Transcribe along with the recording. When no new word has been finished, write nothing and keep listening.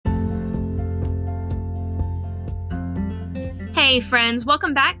Hey friends,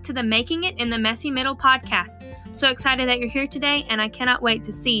 welcome back to the Making It in the Messy Middle podcast. I'm so excited that you're here today, and I cannot wait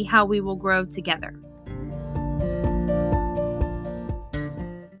to see how we will grow together.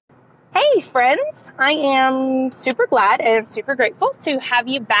 Hey friends, I am super glad and super grateful to have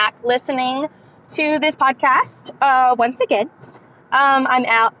you back listening to this podcast once again. I'm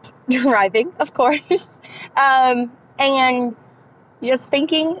out driving, of course, and just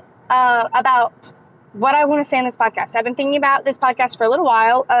thinking about what I want to say in this podcast. I've been thinking about this podcast for a little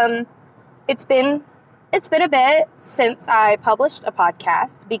while. It's been a bit since I published a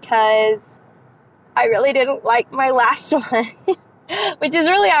podcast because I really didn't like my last one, which is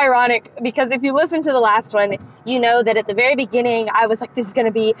really ironic because if you listen to the last one, you know that at the very beginning I was like, this is going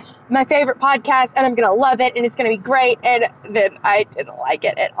to be my favorite podcast and I'm going to love it and it's going to be great, and then I didn't like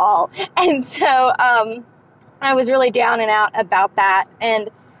it at all. And so I was really down and out about that, and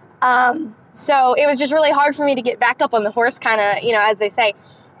so it was just really hard for me to get back up on the horse, kind of, as they say.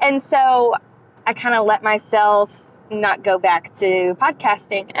 And so I kind of let myself not go back to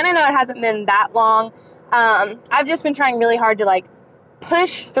podcasting. And I know it hasn't been that long. I've just been trying really hard to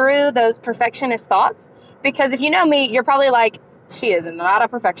push through those perfectionist thoughts, because if you know me, you're probably like, she is not a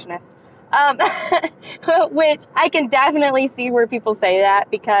perfectionist. Which I can definitely see where people say that,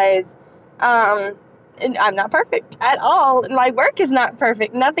 because I'm not perfect at all. My work is not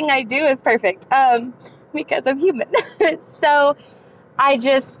perfect. Nothing I do is perfect, because I'm human. So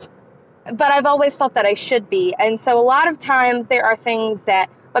but I've always felt that I should be. And so a lot of times there are things that,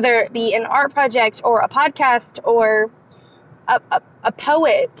 whether it be an art project or a podcast or a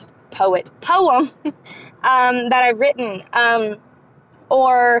poem that I've written,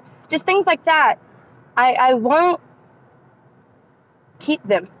 or just things like that, I won't keep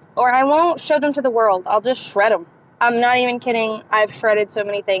them, or I won't show them to the world. I'll just shred them. I'm not even kidding. I've shredded so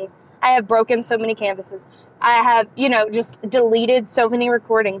many things. I have broken so many canvases. I have, just deleted so many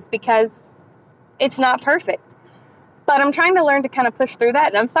recordings because it's not perfect. But I'm trying to learn to kind of push through that.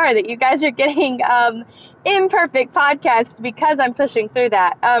 And I'm sorry that you guys are getting imperfect podcasts because I'm pushing through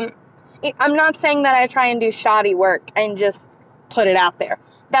that. I'm not saying that I try and do shoddy work and just put it out there.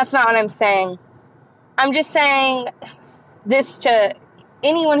 That's not what I'm saying. I'm just saying this to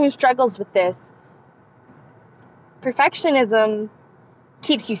anyone who struggles with this. Perfectionism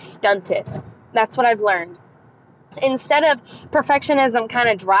keeps you stunted. That's what I've learned. Instead of perfectionism kind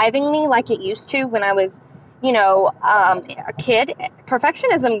of driving me like it used to when I was, a kid,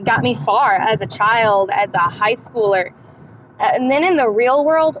 perfectionism got me far as a child, as a high schooler. And then in the real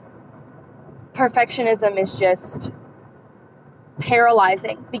world, perfectionism is just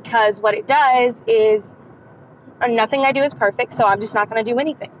paralyzing, because what it does is nothing I do is perfect, so I'm just not going to do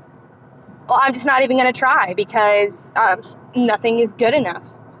anything. Well, I'm just not even going to try because nothing is good enough.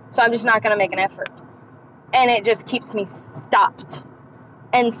 So I'm just not going to make an effort. And it just keeps me stopped.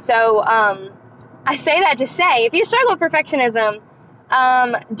 And so I say that to say, if you struggle with perfectionism,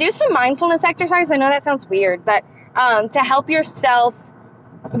 do some mindfulness exercise. I know that sounds weird, but to help yourself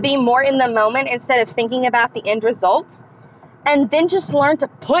be more in the moment instead of thinking about the end results. And then just learn to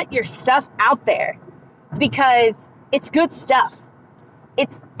put your stuff out there, because it's good stuff.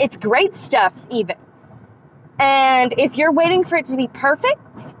 It's great stuff even. And if you're waiting for it to be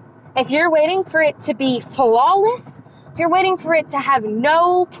perfect, if you're waiting for it to be flawless, if you're waiting for it to have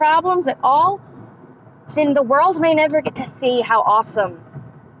no problems at all, then the world may never get to see how awesome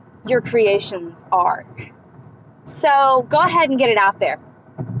your creations are. So go ahead and get it out there.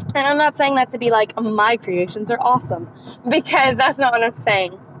 And I'm not saying that to be like, my creations are awesome, because that's not what I'm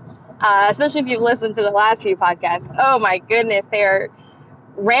saying. Especially if you've listened to the last few podcasts. Oh my goodness, they're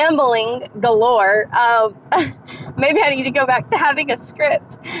rambling galore. Maybe I need to go back to having a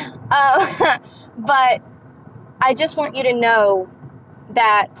script. But I just want you to know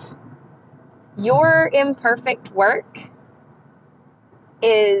that your imperfect work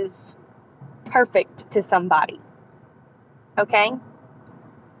is perfect to somebody. Okay?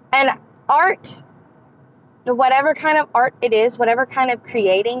 And art, whatever kind of art it is, whatever kind of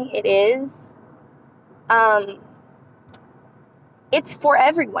creating it is, it's for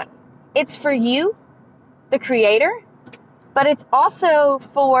everyone. It's for you, the creator, but it's also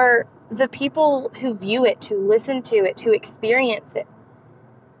for the people who view it, who listen to it, who experience it,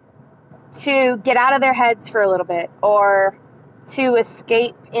 to get out of their heads for a little bit, or to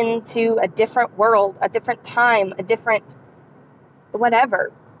escape into a different world, a different time, a different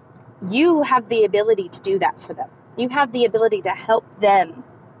whatever. You have the ability to do that for them. You have the ability to help them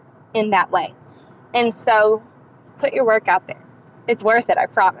in that way. And so put your work out there. It's worth it, I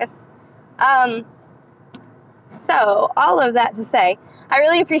promise. So all of that to say, I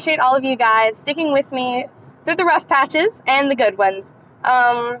really appreciate all of you guys sticking with me through the rough patches and the good ones,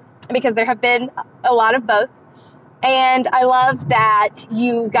 because there have been a lot of both. And I love that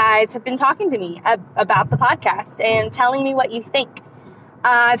you guys have been talking to me about the podcast and telling me what you think.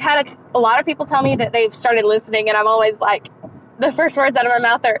 I've had a lot of people tell me that they've started listening, and I'm always like, the first words out of my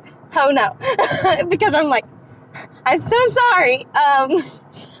mouth are, oh no, because I'm like, I'm so sorry.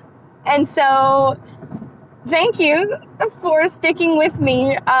 And so thank you for sticking with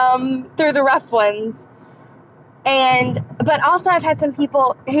me through the rough ones. But also I've had some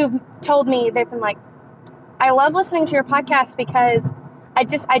people who've told me, they've been like, I love listening to your podcast because I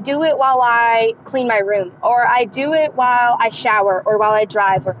do it while I clean my room, or I do it while I shower, or while I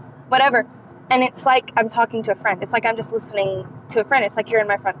drive, or whatever. And it's like I'm talking to a friend. It's like I'm just listening to a friend. It's like you're in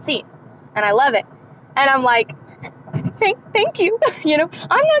my front seat, and I love it. And I'm like, thank you.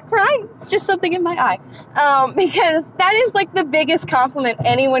 I'm not crying. It's just something in my eye. Because that is like the biggest compliment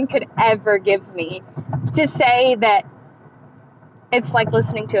anyone could ever give me, to say that it's like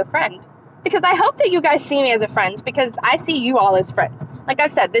listening to a friend. Because I hope that you guys see me as a friend, because I see you all as friends. Like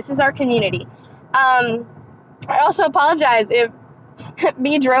I've said, this is our community. I also apologize if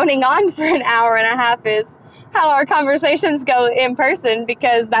me droning on for an hour and a half is how our conversations go in person,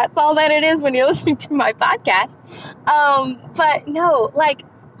 because that's all that it is when you're listening to my podcast. But no, like,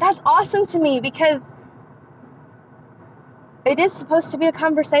 that's awesome to me, because it is supposed to be a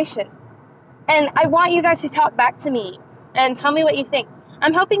conversation. And I want you guys to talk back to me and tell me what you think.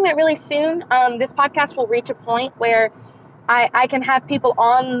 I'm hoping that really soon, this podcast will reach a point where I can have people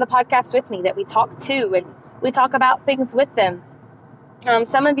on the podcast with me that we talk to, and we talk about things with them.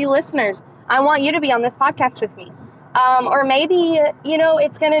 Some of you listeners, I want you to be on this podcast with me. Or maybe,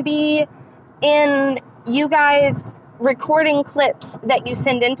 it's going to be in you guys recording clips that you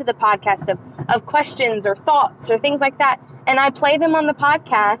send into the podcast of questions or thoughts or things like that. And I play them on the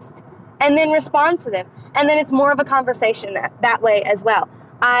podcast and then respond to them. And then it's more of a conversation that way as well.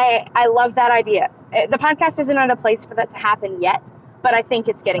 I love that idea. The podcast isn't at a place for that to happen yet, but I think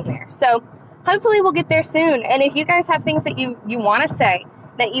it's getting there. So hopefully we'll get there soon. And if you guys have things that you want to say,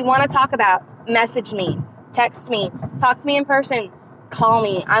 that you want to talk about, message me, text me, talk to me in person, call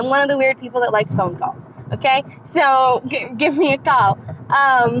me. I'm one of the weird people that likes phone calls, okay? So give me a call.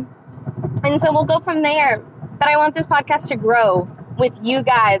 And so we'll go from there. But I want this podcast to grow with you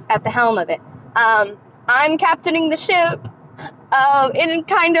guys at the helm of it. I'm captaining the ship in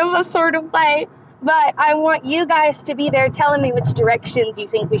kind of a sort of way, but I want you guys to be there telling me which directions you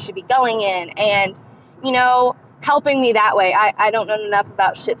think we should be going in, and, helping me that way. I don't know enough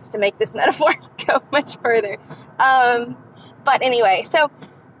about ships to make this metaphor go much further. But anyway, so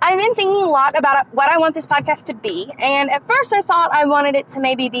I've been thinking a lot about what I want this podcast to be, and at first I thought I wanted it to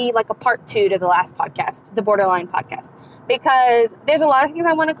maybe be like a part 2 to the last podcast, the Borderline podcast, because there's a lot of things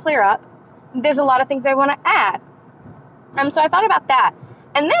I want to clear up. There's a lot of things I want to add. So I thought about that.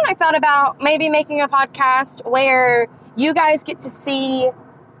 And then I thought about maybe making a podcast where you guys get to see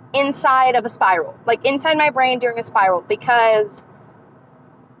inside of a spiral, like inside my brain during a spiral, because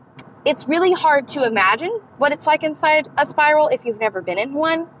it's really hard to imagine what it's like inside a spiral if you've never been in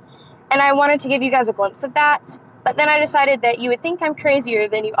one. And I wanted to give you guys a glimpse of that. But then I decided that you would think I'm crazier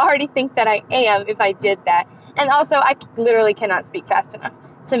than you already think that I am if I did that. And also, I literally cannot speak fast enough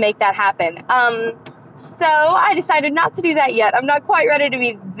to make that happen. So I decided not to do that yet. I'm not quite ready to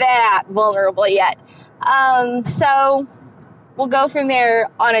be that vulnerable yet. So we'll go from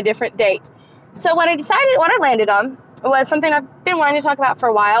there on a different date. So what I landed on was something I've been wanting to talk about for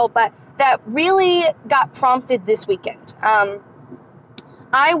a while, but that really got prompted this weekend.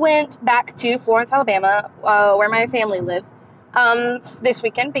 I went back to Florence, Alabama, where my family lives, this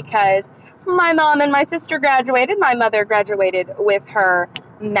weekend because my mom and my sister graduated. My mother graduated with her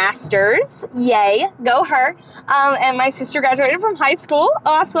master's. Yay, go her. And my sister graduated from high school.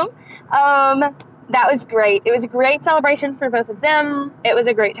 Awesome. That was great. It was a great celebration for both of them. It was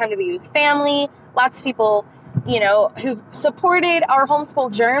a great time to be with family. Lots of people, who've supported our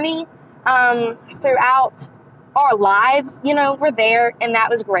homeschool journey throughout our lives, were there, and that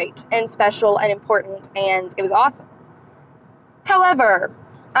was great and special and important, and it was awesome. However,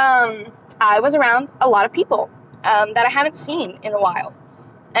 I was around a lot of people that I haven't seen in a while,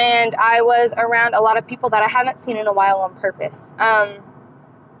 and I was around a lot of people that I haven't seen in a while on purpose,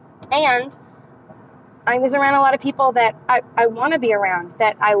 and I was around a lot of people that I want to be around,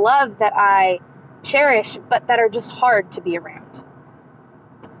 that I love, that I cherish, but that are just hard to be around.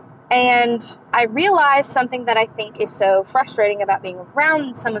 And I realized something that I think is so frustrating about being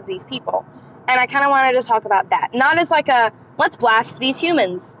around some of these people. And I kind of wanted to talk about that. Not as like let's blast these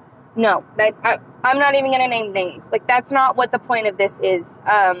humans. No, I'm not even going to name names. Like, that's not what the point of this is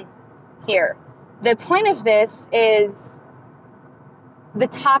here. the point of this is the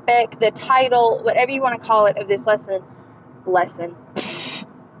topic, the title, whatever you want to call it, of this lesson,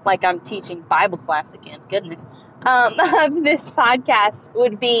 like I'm teaching Bible class again, goodness, of this podcast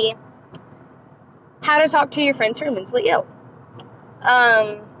would be how to talk to your friends who are mentally ill.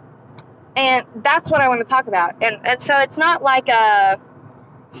 And that's what I want to talk about. And so it's not like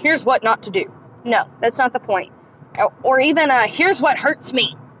here's what not to do. No, that's not the point. Or even here's what hurts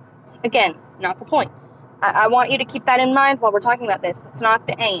me. Again, not the point. I want you to keep that in mind while we're talking about this. That's not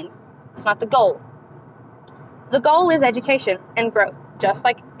the aim. It's not the goal. The goal is education and growth, just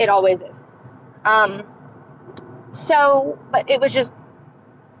like it always is. But it was just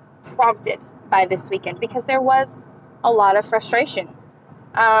prompted by this weekend because there was a lot of frustration.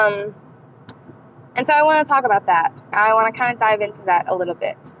 And so I want to talk about that. I want to kind of dive into that a little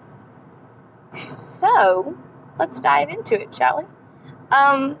bit. So let's dive into it, shall we?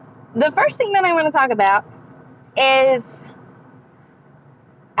 The first thing that I want to talk about is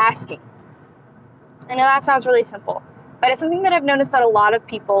asking. I know that sounds really simple, but it's something that I've noticed that a lot of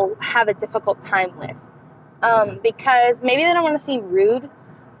people have a difficult time with. Because maybe they don't want to seem rude,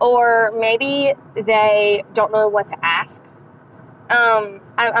 or maybe they don't know what to ask.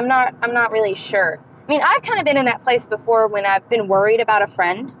 I'm not really sure. I mean, I've kind of been in that place before when I've been worried about a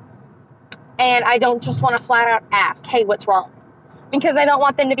friend, and I don't just want to flat out ask, hey, what's wrong? Because I don't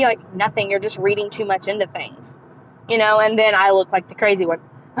want them to be like, nothing, you're just reading too much into things, and then I look like the crazy one,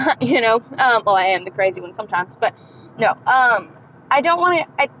 well, I am the crazy one sometimes, but no, I don't want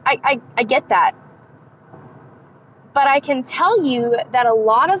to, I get that, but I can tell you that a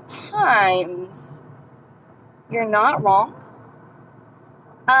lot of times you're not wrong.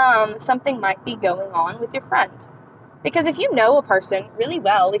 Something might be going on with your friend. Because if you know a person really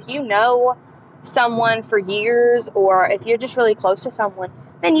well, if you know someone for years, or if you're just really close to someone,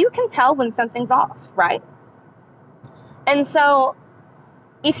 then you can tell when something's off, right? And so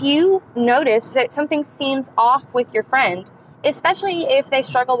if you notice that something seems off with your friend, especially if they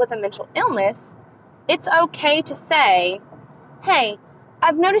struggle with a mental illness, it's okay to say, hey,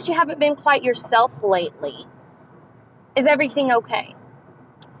 I've noticed you haven't been quite yourself lately. Is everything okay?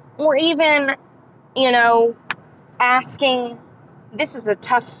 Or even, asking, this is a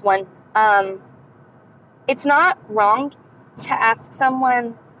tough one. It's not wrong to ask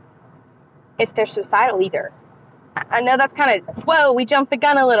someone if they're suicidal either. I know that's kind of, whoa, we jumped the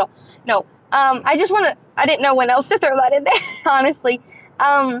gun a little. No, I didn't know when else to throw that in there, honestly.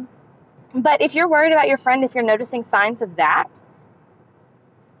 But if you're worried about your friend, if you're noticing signs of that,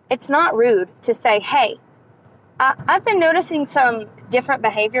 it's not rude to say, hey, I've been noticing some different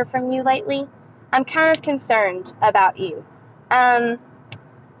behavior from you lately. I'm kind of concerned about you. I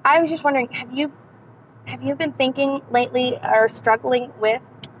was just wondering, have you been thinking lately or struggling with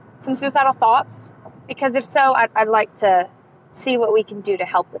some suicidal thoughts? Because if so, I'd like to see what we can do to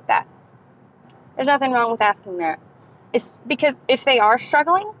help with that. There's nothing wrong with asking that. It's because if they are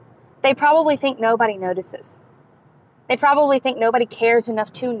struggling, they probably think nobody notices. They probably think nobody cares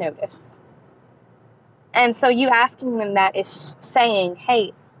enough to notice. And so you asking them that is saying,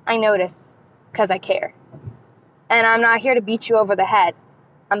 hey, I notice because I care. And I'm not here to beat you over the head.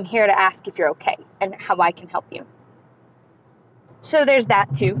 I'm here to ask if you're okay and how I can help you. So there's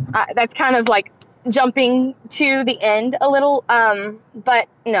that too. That's kind of like jumping to the end a little. But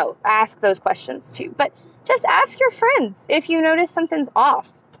no, ask those questions too. But just ask your friends if you notice something's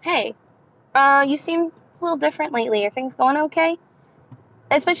off. Hey, you seem a little different lately. Are things going okay?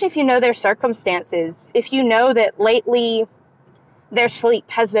 Especially if you know their circumstances. If you know that lately their sleep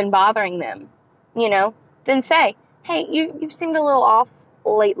has been bothering them, then say, hey, you've seemed a little off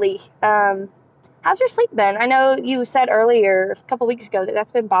lately. How's your sleep been? I know you said earlier, a couple weeks ago,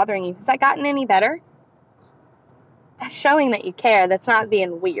 that's been bothering you. Has that gotten any better? That's showing that you care. That's not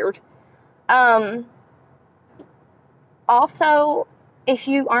being weird. Also, if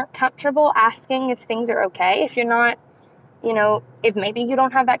you aren't comfortable asking if things are okay, if you're not, if maybe you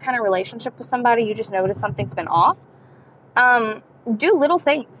don't have that kind of relationship with somebody, you just notice something's been off, do little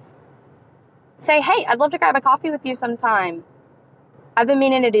things. Say, hey, I'd love to grab a coffee with you sometime. I've been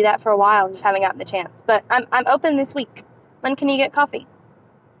meaning to do that for a while and just haven't gotten the chance. But I'm open this week. When can you get coffee?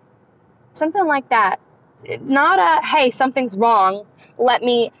 Something like that. Not a, hey, something's wrong. Let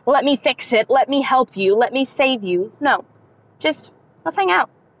me fix it. Let me help you. Let me save you. No. Just, let's hang out.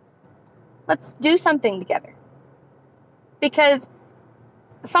 Let's do something together. Because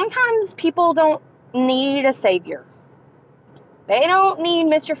sometimes people don't need a savior. They don't need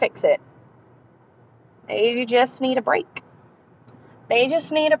Mr. Fix-It. They just need a break. They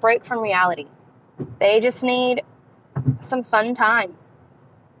just need a break from reality. They just need some fun time.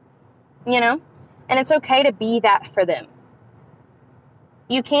 And it's okay to be that for them.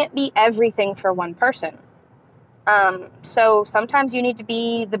 You can't be everything for one person. So sometimes you need to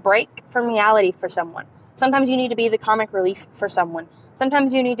be the break from reality for someone. Sometimes you need to be the comic relief for someone.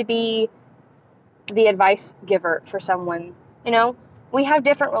 Sometimes you need to be the advice giver for someone. You know, we have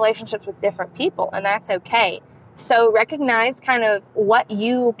different relationships with different people, and that's okay. So recognize kind of what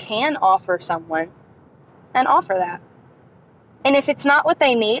you can offer someone and offer that. And if it's not what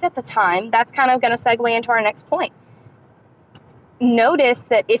they need at the time, that's kind of going to segue into our next point. Notice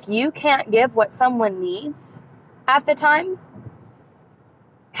that if you can't give what someone needs at the time,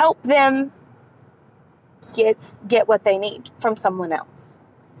 help them get what they need from someone else.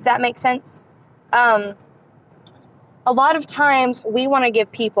 Does that make sense? A lot of times we want to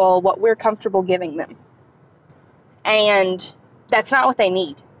give people what we're comfortable giving them. And that's not what they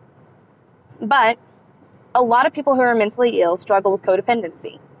need. But a lot of people who are mentally ill struggle with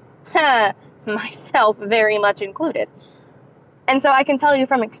codependency. Myself very much included. And so I can tell you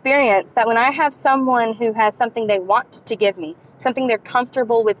from experience that when I have someone who has something they want to give me, something they're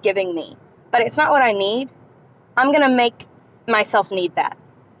comfortable with giving me, but it's not what I need, I'm going to make myself need that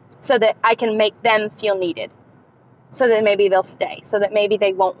so that I can make them feel needed, so that maybe they'll stay, so that maybe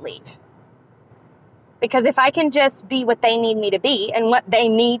they won't leave. Because if I can just be what they need me to be, and what they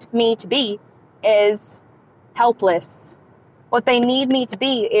need me to be is helpless. What they need me to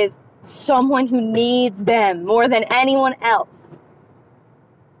be is someone who needs them more than anyone else.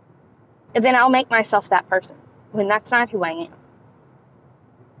 Then I'll make myself that person when that's not who I am.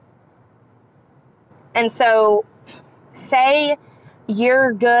 And so, say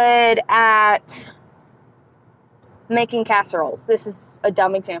you're good at making casseroles. This is a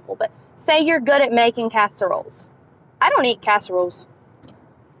dumb example, but say you're good at making casseroles. I don't eat casseroles.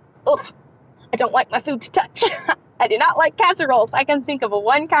 Ugh, I don't like my food to touch. I do not like casseroles. I can think of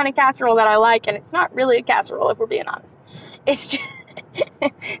one kind of casserole that I like, and it's not really a casserole, if we're being honest. It's just,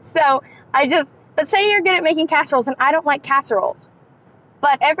 but say you're good at making casseroles, and I don't like casseroles.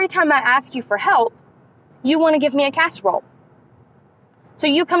 But every time I ask you for help, you want to give me a casserole. So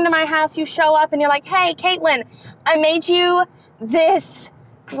you come to my house, you show up, and you're like, hey, Caitlin, I made you this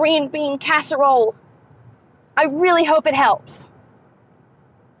green bean casserole. I really hope it helps.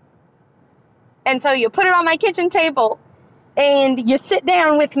 And so you put it on my kitchen table, and you sit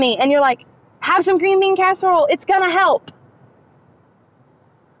down with me, and you're like, have some green bean casserole. It's going to help.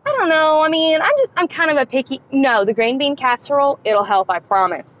 I don't know. I mean, I'm kind of a picky. No, the green bean casserole, it'll help, I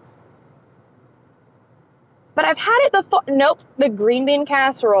promise. But I've had it before. Nope, the green bean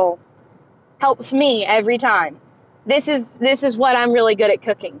casserole helps me every time. This is what I'm really good at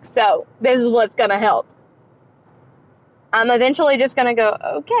cooking. So this is what's going to help. I'm eventually just going to go,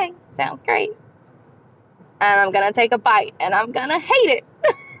 okay, sounds great. And I'm going to take a bite, and I'm going to hate it.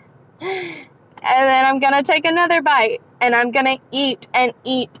 And then I'm going to take another bite, and I'm going to eat and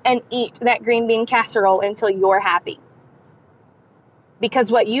eat and eat that green bean casserole until you're happy.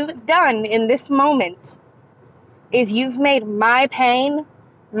 Because what you've done in this moment is you've made my pain,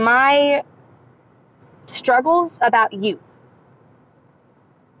 my struggles about you.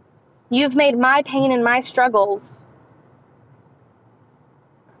 You've made my pain and my struggles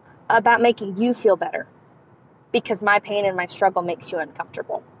about making you feel better. Because my pain and my struggle makes you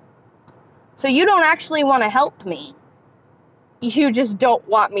uncomfortable. So you don't actually want to help me. You just don't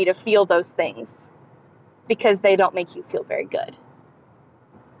want me to feel those things. Because they don't make you feel very good.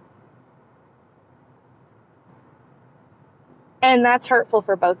 And that's hurtful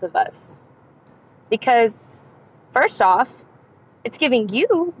for both of us. Because, first off, it's giving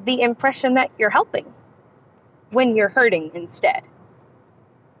you the impression that you're helping when you're hurting instead.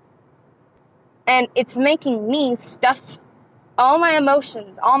 And it's making me stuff all my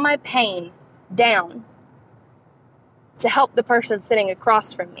emotions, all my pain down to help the person sitting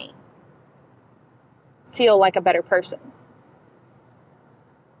across from me feel like a better person.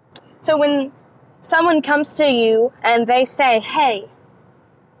 So when someone comes to you and they say, hey,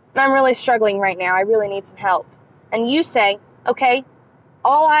 I'm really struggling right now. I really need some help. And you say, okay,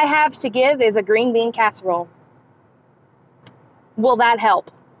 all I have to give is a green bean casserole. Will that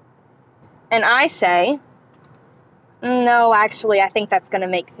help? And I say, no, actually, I think that's going to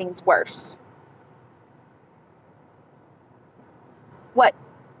make things worse. What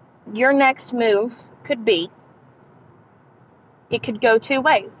your next move could be, it could go two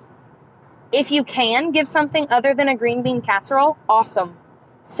ways. If you can give something other than a green bean casserole, awesome.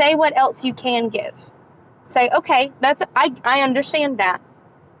 Say what else you can give. Say, okay, I understand that.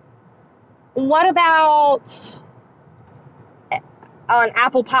 What about an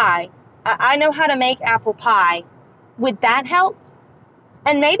apple pie? I know how to make apple pie. Would that help?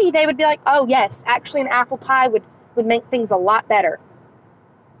 And maybe they would be like, oh, yes, actually an apple pie would make things a lot better.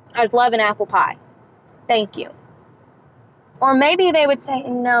 I'd love an apple pie. Thank you. Or maybe they would say,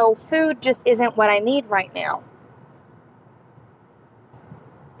 no, food just isn't what I need right now.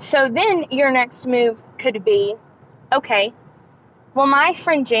 So then your next move could be, okay, well, my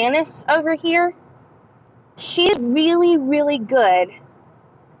friend Janice over here, she's really, really good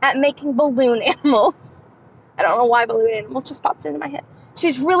at making balloon animals. I don't know why balloon animals just popped into my head.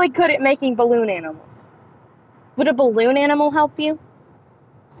 She's really good at making balloon animals. Would a balloon animal help you?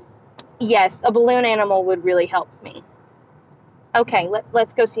 Yes, a balloon animal would really help me. Okay,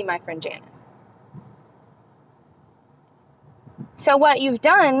 let's go see my friend Janice. So what you've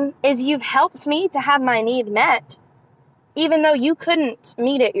done is you've helped me to have my need met, even though you couldn't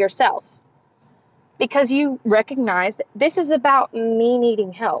meet it yourself. Because you recognize that this is about me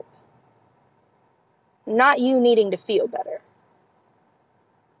needing help, not you needing to feel better.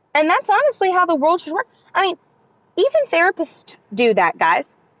 And that's honestly how the world should work. I mean, even therapists do that,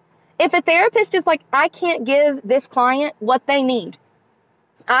 guys. If a therapist is like, I can't give this client what they need.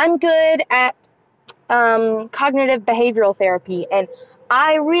 I'm good at cognitive behavioral therapy, and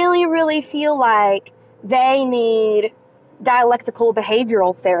I really, really feel like they need dialectical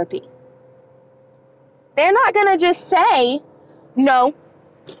behavioral therapy. They're not going to just say, no,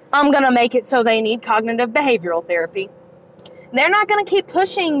 I'm going to make it so they need cognitive behavioral therapy. They're not going to keep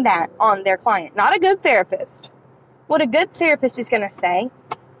pushing that on their client. Not a good therapist. What a good therapist is going to say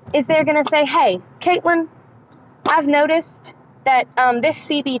is they're going to say, hey, Caitlin, I've noticed that this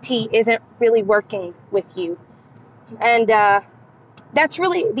CBT isn't really working with you. And that's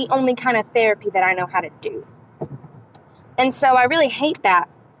really the only kind of therapy that I know how to do. And so I really hate that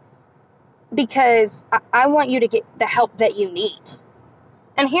because I want you to get the help that you need.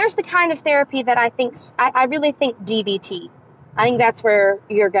 And here's the kind of therapy that I really think DBT. I think that's where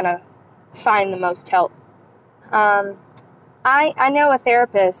you're going to find the most help. I know a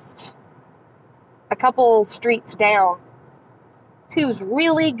therapist a couple streets down who's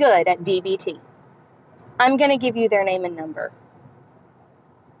really good at DBT. I'm going to give you their name and number.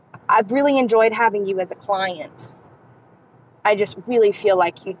 I've really enjoyed having you as a client. I just really feel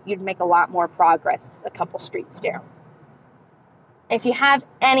like you'd make a lot more progress a couple streets down. If you have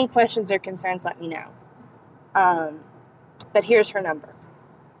any questions or concerns, let me know. But here's her number.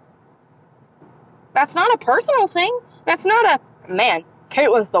 That's not a personal thing. That's not man,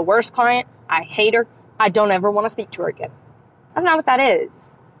 Caitlin's the worst client. I hate her. I don't ever want to speak to her again. That's not what that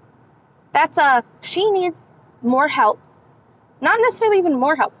is. That's she needs more help. Not necessarily even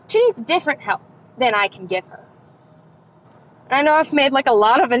more help. She needs different help than I can give her. And I know I've made like a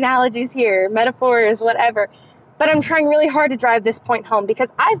lot of analogies here, metaphors, whatever, but I'm trying really hard to drive this point home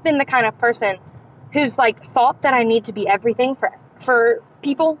because I've been the kind of person who's like thought that I need to be everything for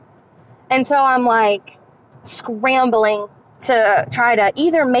people. And so I'm like scrambling to try to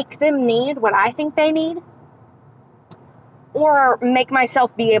either make them need what I think they need or make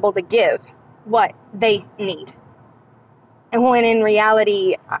myself be able to give what they need. And when in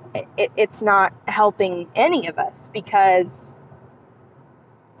reality, it's not helping any of us because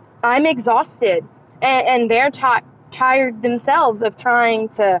I'm exhausted and they're tired themselves of trying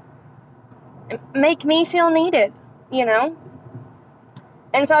to make me feel needed, you know?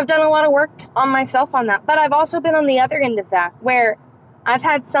 And so I've done a lot of work on myself on that. But I've also been on the other end of that, where I've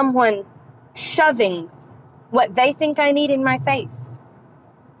had someone shoving what they think I need in my face.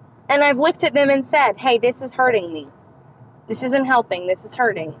 And I've looked at them and said, hey, this is hurting me. This isn't helping. This is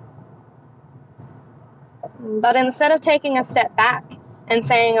hurting. But instead of taking a step back and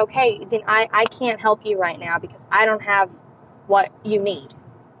saying, okay, then I can't help you right now because I don't have what you need.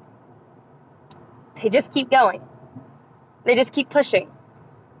 They just keep going. They just keep pushing.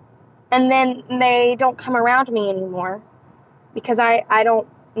 And then they don't come around me anymore because I don't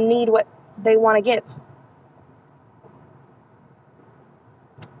need what they want to give.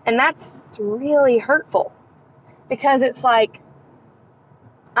 And that's really hurtful because it's like,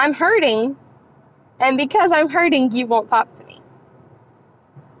 I'm hurting, and because I'm hurting, you won't talk to me.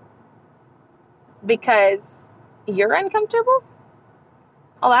 Because you're uncomfortable?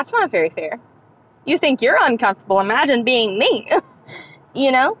 Oh, that's not very fair. You think you're uncomfortable. Imagine being me,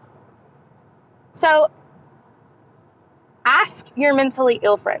 you know? So ask your mentally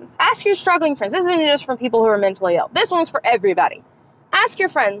ill friends. Ask your struggling friends. This isn't just for people who are mentally ill. This one's for everybody. Ask your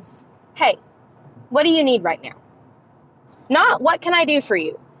friends, hey, what do you need right now? Not what can I do for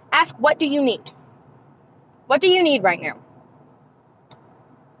you? Ask, what do you need? What do you need right now?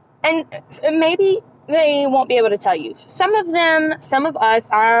 And maybe they won't be able to tell you. Some of us,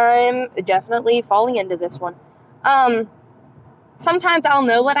 I'm definitely falling into this one. Sometimes I'll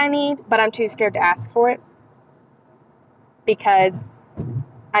know what I need, but I'm too scared to ask for it because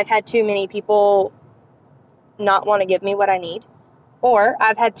I've had too many people not want to give me what I need, or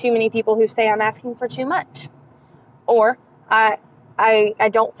I've had too many people who say I'm asking for too much, or I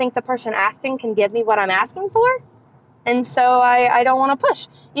don't think the person asking can give me what I'm asking for, and so I don't want to push.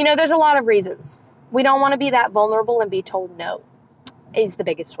 There's a lot of reasons. We don't want to be that vulnerable and be told no, is the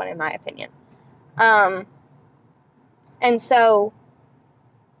biggest one in my opinion. And so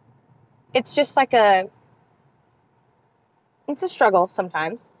it's just like it's a struggle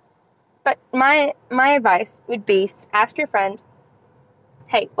sometimes. But my advice would be ask your friend,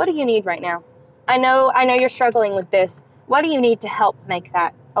 hey, what do you need right now? I know you're struggling with this. What do you need to help make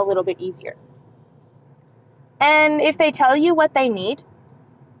that a little bit easier? And if they tell you what they need,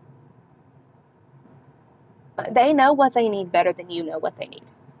 they know what they need better than you know what they need.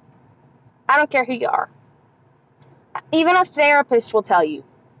 I don't care who you are. Even a therapist will tell you.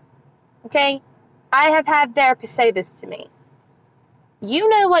 Okay? I have had therapists say this to me. You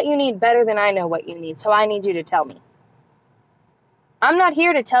know what you need better than I know what you need, so I need you to tell me. I'm not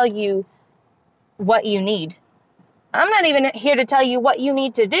here to tell you what you need. I'm not even here to tell you what you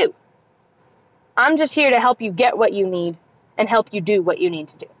need to do. I'm just here to help you get what you need and help you do what you need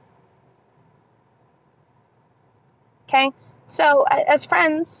to do. Okay? So, as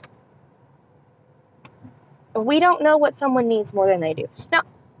friends, we don't know what someone needs more than they do. Now,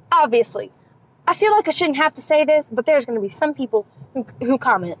 obviously, I feel like I shouldn't have to say this, but there's going to be some people who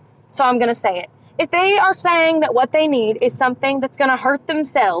comment, so I'm going to say it. If they are saying that what they need is something that's going to hurt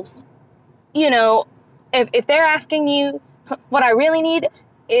themselves, if they're asking you, what I really need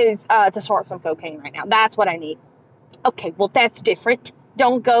is to snort some cocaine right now. That's what I need. Okay, well, that's different.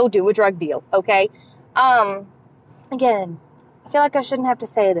 Don't go do a drug deal, okay? Again, I feel like I shouldn't have to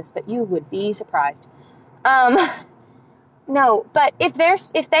say this, but you would be surprised. No, but if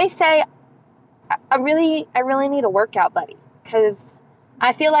they say, I really need a workout buddy, because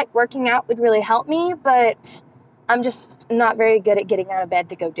I feel like working out would really help me, but I'm just not very good at getting out of bed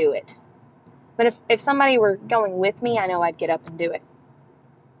to go do it. But if somebody were going with me, I know I'd get up and do it.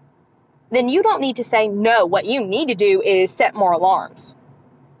 Then you don't need to say, no, what you need to do is set more alarms.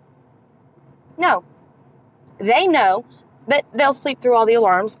 No. They know that they'll sleep through all the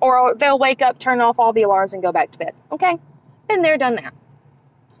alarms, or they'll wake up, turn off all the alarms, and go back to bed. Okay? Been there, done that.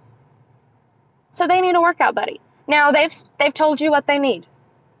 So they need a workout buddy. Now, they've told you what they need.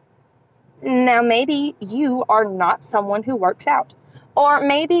 Now, maybe you are not someone who works out. Or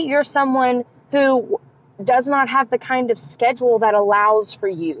maybe you're someone who does not have the kind of schedule that allows for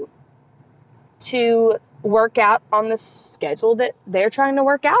you to work out on the schedule that they're trying to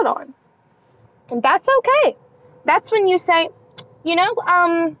work out on. And that's okay. That's when you say,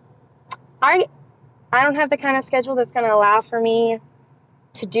 I don't have the kind of schedule that's going to allow for me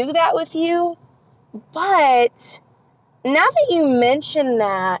to do that with you. But now that you mention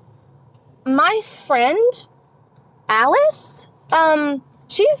that, my friend Alice,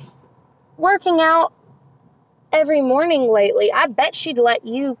 she's working out every morning lately. I bet she'd let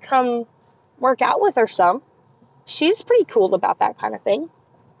you come work out with her some. She's pretty cool about that kind of thing.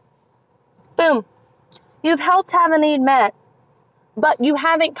 Boom. You've helped have a need met, but you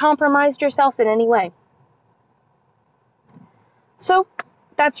haven't compromised yourself in any way. So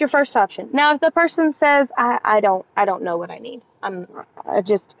that's your first option. Now, if the person says, I don't know what I need. I don't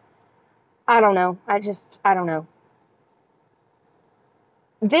know. I don't know.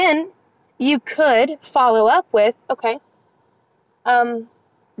 Then you could follow up with, okay,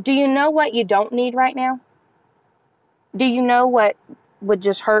 do you know what you don't need right now? Do you know what would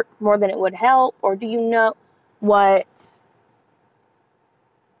just hurt more than it would help? Or do you know what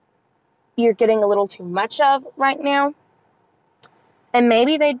you're getting a little too much of right now? And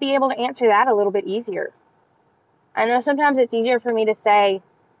maybe they'd be able to answer that a little bit easier. I know sometimes it's easier for me to say,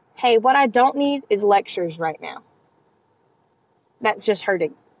 hey, what I don't need is lectures right now. That's just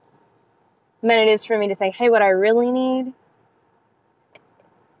hurting. Than it is for me to say, hey, what I really need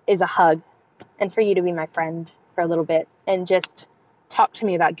is a hug. And for you to be my friend for a little bit and just talk to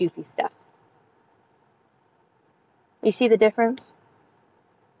me about goofy stuff. You see the difference?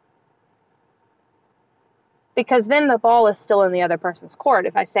 Because then the ball is still in the other person's court.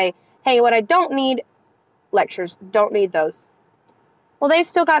 If I say, hey, what I don't need, lectures, don't need those. Well, they've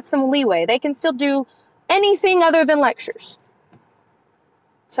still got some leeway. They can still do anything other than lectures.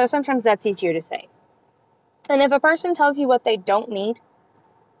 So sometimes that's easier to say. And if a person tells you what they don't need,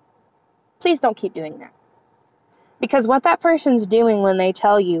 please don't keep doing that. Because what that person's doing when they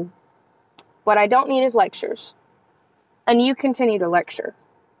tell you, what I don't need is lectures, and you continue to lecture,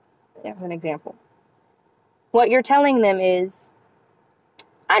 as an example, what you're telling them is,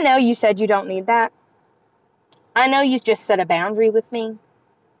 I know you said you don't need that. I know you just set a boundary with me.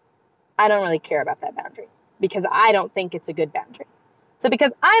 I don't really care about that boundary because I don't think it's a good boundary. So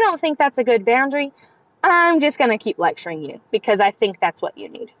because I don't think that's a good boundary, I'm just going to keep lecturing you because I think that's what you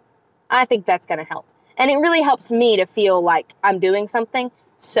need. I think that's going to help. And it really helps me to feel like I'm doing something,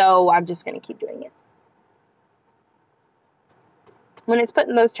 so I'm just going to keep doing it. When it's put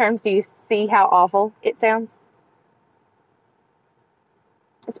in those terms, do you see how awful it sounds?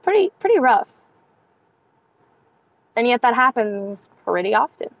 It's pretty rough. And yet that happens pretty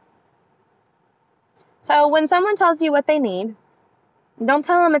often. So when someone tells you what they need, don't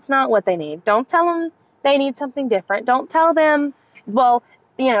tell them it's not what they need. Don't tell them they need something different. Don't tell them, well,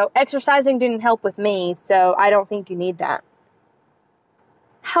 exercising didn't help with me, so I don't think you need that.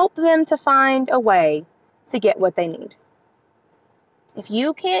 Help them to find a way to get what they need. If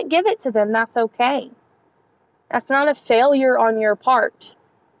you can't give it to them, that's okay. That's not a failure on your part.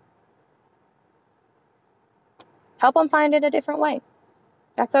 Help them find it a different way.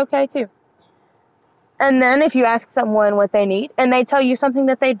 That's okay too. And then if you ask someone what they need and they tell you something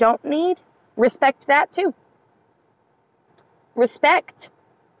that they don't need, respect that too. Respect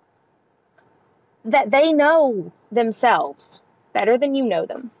that they know themselves better than you know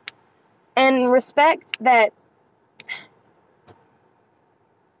them. And respect that,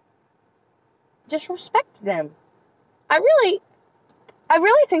 just respect them. I really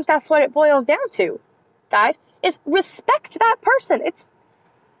think that's what it boils down to, guys, is respect that person. It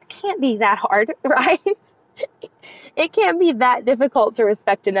can't be that hard, right? It can't be that difficult to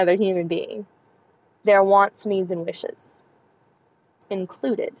respect another human being. Their wants, needs, and wishes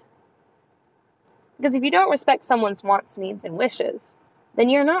included. Because if you don't respect someone's wants, needs, and wishes, then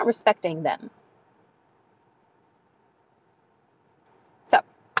you're not respecting them. So,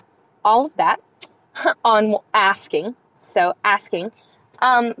 all of that on asking. So, asking.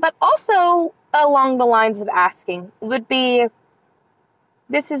 But also along the lines of asking would be,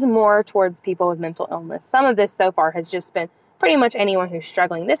 this is more towards people with mental illness. Some of this so far has just been pretty much anyone who's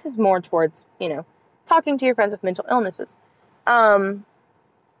struggling. This is more towards, talking to your friends with mental illnesses. A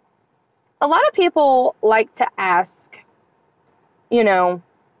lot of people like to ask, oh,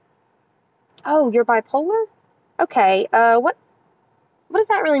 you're bipolar? Okay, what does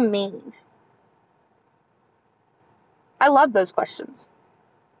that really mean? I love those questions.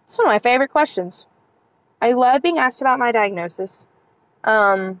 It's one of my favorite questions. I love being asked about my diagnosis.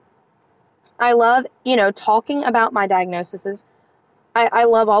 I love, talking about my diagnoses. I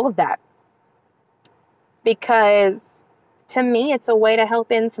love all of that. Because to me, it's a way to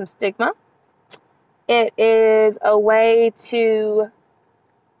help in some stigma. It is a way to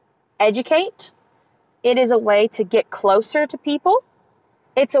educate. It is a way to get closer to people.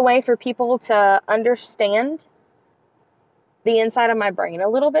 It's a way for people to understand the inside of my brain a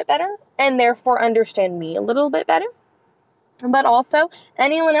little bit better, and therefore understand me a little bit better. But also,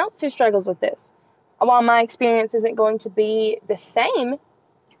 anyone else who struggles with this, while my experience isn't going to be the same,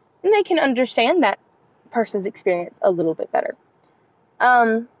 they can understand that person's experience a little bit better.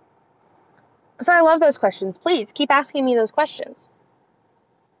 So I love those questions. Please keep asking me those questions.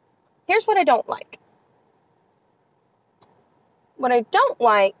 Here's what I don't like. What I don't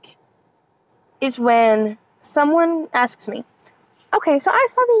like is when someone asks me, okay, so I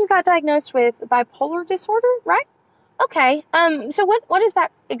saw that you got diagnosed with bipolar disorder, right? Okay, so what does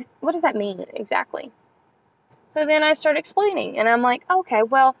that mean exactly? So then I start explaining, and I'm like, okay,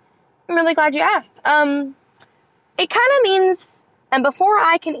 well, I'm really glad you asked. It kind of means, and before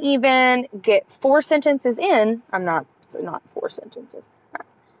I can even get 4 sentences in, I'm not 4 sentences,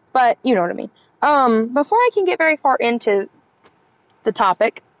 but you know what I mean. Before I can get very far into the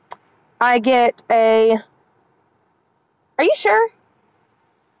topic, I get are you sure?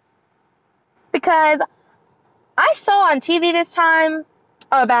 Because I saw on TV this time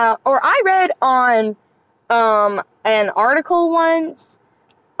I read on an article once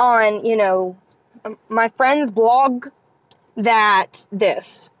on, my friend's blog about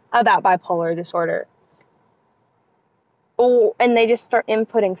bipolar disorder. Oh, and they just start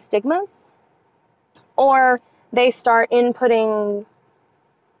inputting stigmas, or they start inputting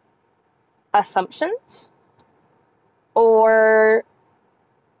assumptions, or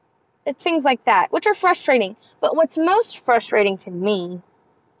things like that, which are frustrating. But what's most frustrating to me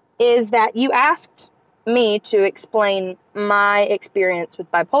is that you asked me to explain my experience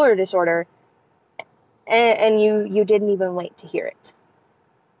with bipolar disorder, and you didn't even wait to hear it.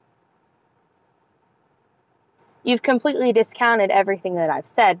 You've completely discounted everything that I've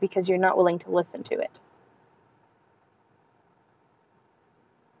said because you're not willing to listen to it.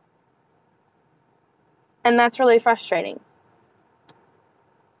 And that's really frustrating.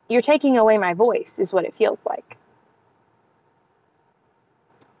 you're taking away my voice, is what it feels like.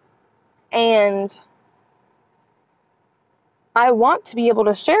 And I want to be able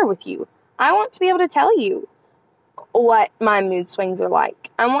to share with you. I want to be able to tell you what my mood swings are like.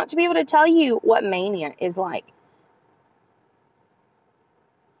 I want to be able to tell you what mania is like.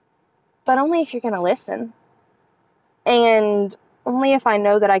 But only if you're going to listen. And only if I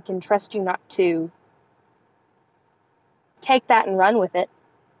know that I can trust you not to take that and run with it.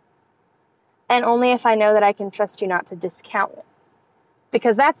 And only if I know that I can trust you not to discount it.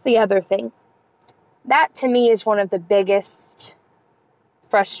 Because that's the other thing. That, to me, is one of the biggest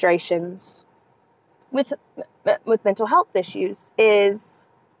frustrations with mental health issues, is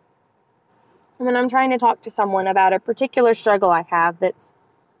when I'm trying to talk to someone about a particular struggle I have that's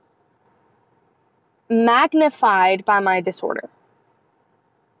magnified by my disorder.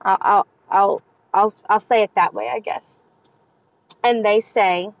 I'll say it that way, I guess. And they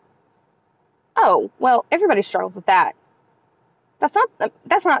say, "Oh, well, everybody struggles with that. That's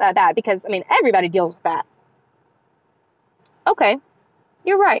not that bad, because, I mean, everybody deals with that." Okay,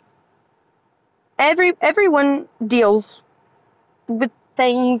 you're right. Everyone deals with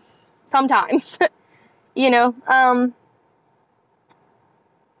things sometimes, you know.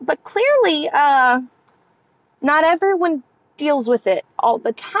 But clearly, not everyone deals with it all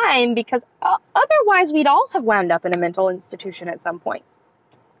the time, because otherwise we'd all have wound up in a mental institution at some point.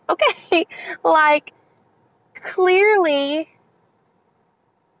 Okay, like, clearly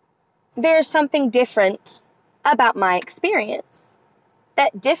there's something different about my experience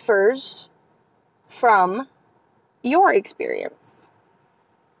that differs from your experience.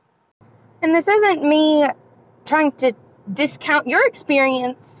 And this isn't me trying to discount your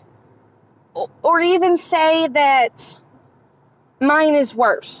experience or even say that mine is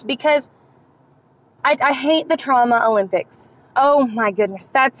worse, because I hate the trauma Olympics. Oh my goodness,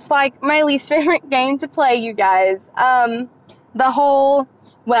 that's like my least favorite game to play, you guys. The whole,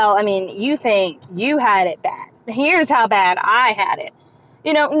 well, I mean, you think you had it bad. Here's how bad I had it.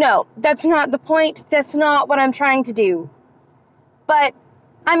 You know, no, that's not the point. That's not what I'm trying to do. But,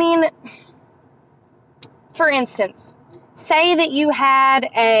 I mean, for instance, say that you had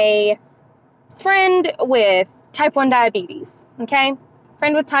a friend with type 1 diabetes, okay?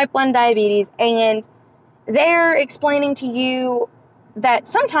 Friend with type 1 diabetes, and they're explaining to you that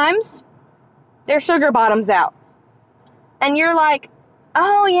sometimes their sugar bottoms out. And you're like,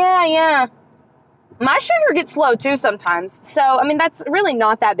 "Oh, yeah. My sugar gets low too sometimes." So, I mean, that's really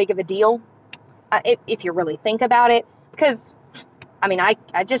not that big of a deal, if you really think about it. Because, I mean,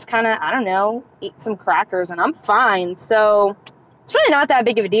 I just kind of, I don't know, eat some crackers and I'm fine. So, it's really not that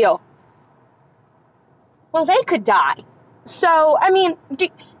big of a deal. Well, they could die. So, I mean, do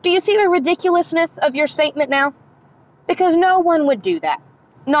you see the ridiculousness of your statement now? Because no one would do that.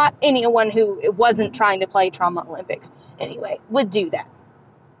 Not anyone who wasn't trying to play Trauma Olympics, anyway, would do that.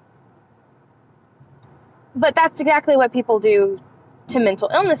 But that's exactly what people do to mental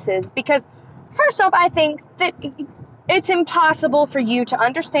illnesses, because first off, I think that it's impossible for you to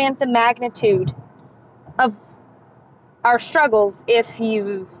understand the magnitude of our struggles if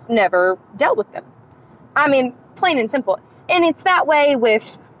you've never dealt with them. I mean, plain and simple. And it's that way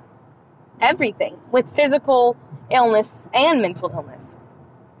with everything, with physical illness and mental illness.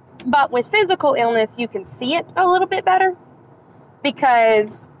 But with physical illness, you can see it a little bit better,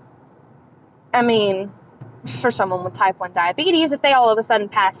 because, I mean, for someone with type 1 diabetes, if they all of a sudden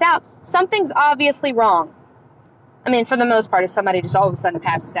pass out, something's obviously wrong. I mean, for the most part, if somebody just all of a sudden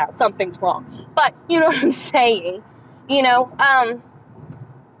passes out, something's wrong. But you know what I'm saying, you know?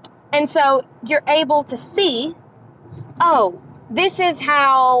 And so you're able to see, oh, this is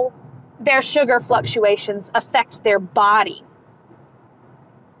how their sugar fluctuations affect their body.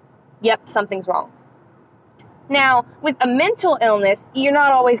 Yep, something's wrong. Now, with a mental illness, you're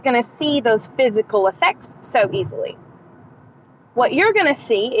not always going to see those physical effects so easily. What you're going to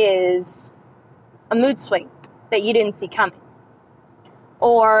see is a mood swing that you didn't see coming.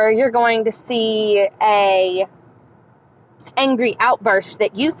 Or you're going to see a angry outburst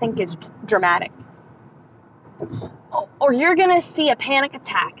that you think is dramatic. Or you're going to see a panic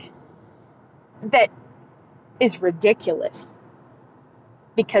attack that is ridiculous,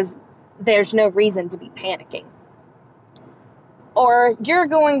 because there's no reason to be panicking. Or you're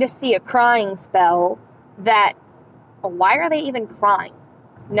going to see a crying spell that, why are they even crying?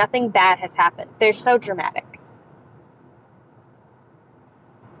 Nothing bad has happened. They're so dramatic.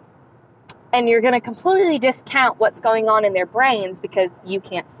 And you're going to completely discount what's going on in their brains because you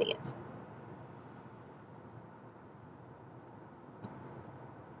can't see it.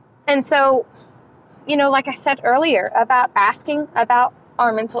 And so, you know, like I said earlier about asking about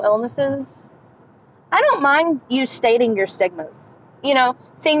our mental illnesses, I don't mind you stating your stigmas.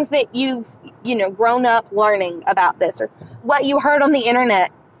 Things that you've, grown up learning about this, or what you heard on the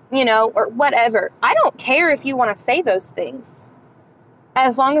internet, or whatever. I don't care if you want to say those things,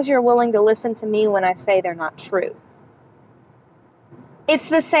 as long as you're willing to listen to me when I say they're not true. It's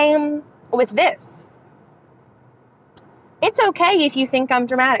the same with this. It's okay if you think I'm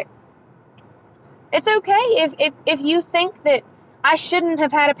dramatic. It's okay if you think that I shouldn't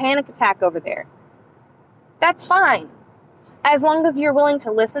have had a panic attack over there. That's fine. As long as you're willing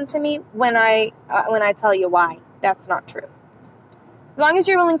to listen to me when I tell you why that's not true. As long as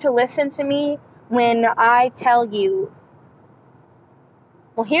you're willing to listen to me when I tell you,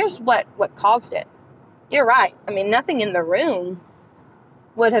 well, here's what caused it. You're right. I mean, nothing in the room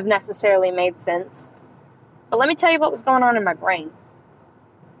would have necessarily made sense. But let me tell you what was going on in my brain.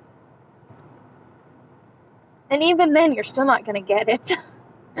 And even then, you're still not going to get it.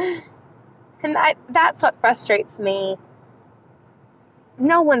 And that's what frustrates me.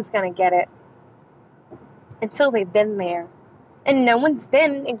 No one's going to get it until they've been there. And no one's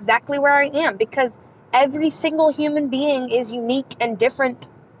been exactly where I am, because every single human being is unique and different.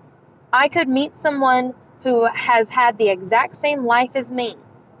 I could meet someone who has had the exact same life as me,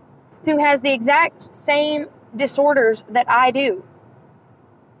 who has the exact same disorders that I do,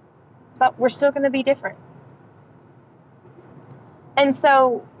 but we're still going to be different. And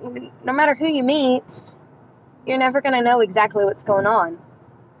so, no matter who you meet, you're never going to know exactly what's going on.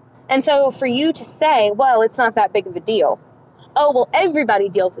 And so, for you to say, well, it's not that big of a deal. Oh, well, everybody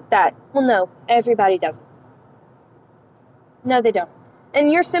deals with that. Well, no, everybody doesn't. No, they don't.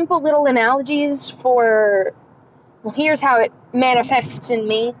 And your simple little analogies for, well, here's how it manifests in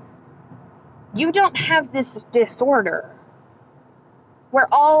me. You don't have this disorder where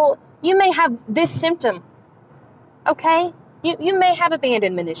you may have this symptom, okay? You may have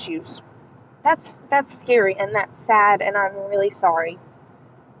abandonment issues. That's scary and that's sad, and I'm really sorry.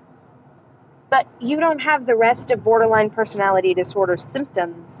 But you don't have the rest of borderline personality disorder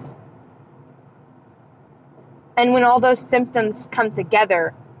symptoms. And when all those symptoms come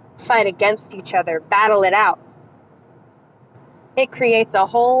together, fight against each other, battle it out, it creates a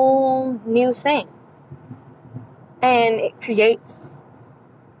whole new thing. And it creates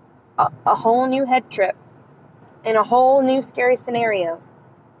a whole new head trip and a whole new scary scenario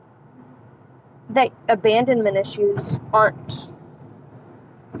that abandonment issues aren't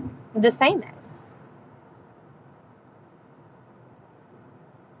the same as.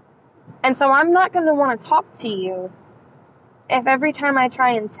 And so I'm not going to want to talk to you if every time I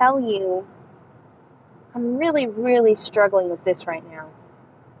try and tell you, I'm really, really struggling with this right now,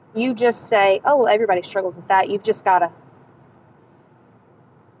 you just say, oh, well, everybody struggles with that. You've just got to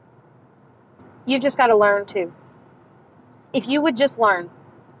learn to. If you would just learn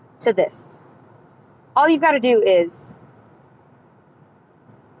to this, all you've got to do is,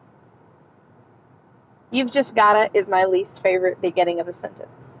 you've just gotta is my least favorite beginning of a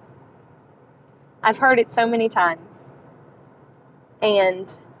sentence. I've heard it so many times, and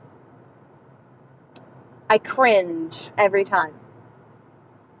I cringe every time.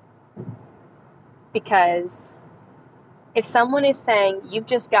 Because if someone is saying, you've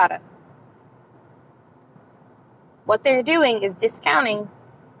just gotta, what they're doing is discounting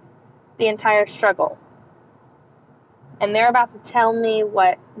the entire struggle. And they're about to tell me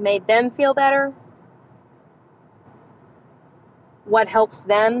what made them feel better, what helps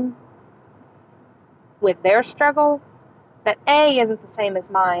them with their struggle, that A isn't the same as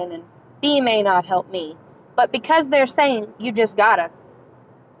mine, and B may not help me. But because they're saying, you just gotta,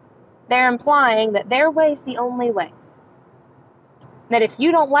 they're implying that their way's the only way. That if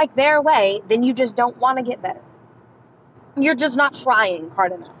you don't like their way, then you just don't want to get better. You're just not trying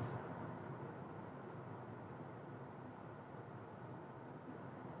hard enough.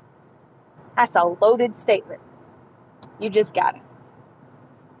 That's a loaded statement. You just got it.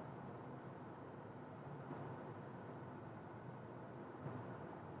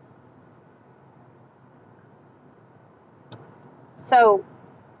 So,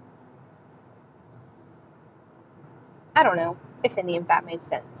 I don't know if any of that made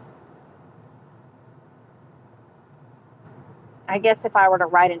sense. I guess if I were to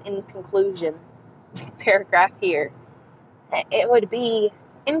write an in conclusion paragraph here, it would be,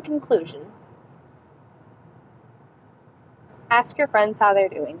 in conclusion, ask your friends how they're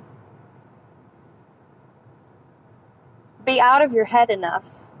doing. Be out of your head enough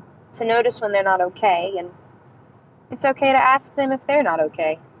to notice when they're not okay, and it's okay to ask them if they're not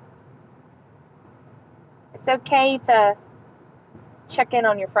okay. It's okay to check in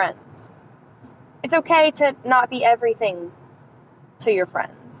on your friends. It's okay to not be everything to your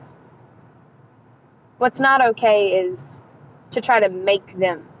friends. What's not okay is to try to make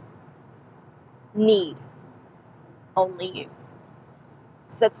them need only you.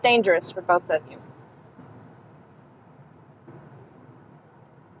 Because that's dangerous for both of you.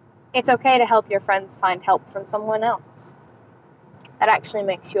 It's okay to help your friends find help from someone else. That actually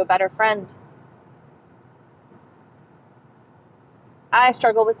makes you a better friend. I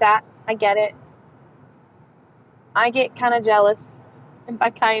struggle with that. I get it. I get kind of jealous. And by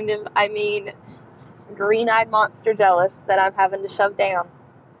kind of, I mean green-eyed monster jealous that I'm having to shove down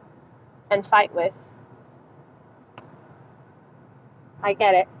and fight with. I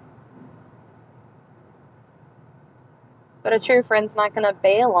get it. But a true friend's not going to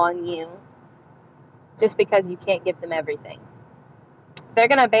bail on you just because you can't give them everything. If they're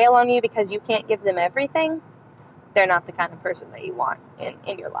going to bail on you because you can't give them everything, they're not the kind of person that you want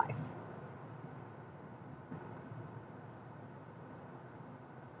in your life.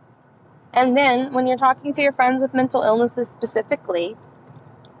 And then, when you're talking to your friends with mental illnesses specifically,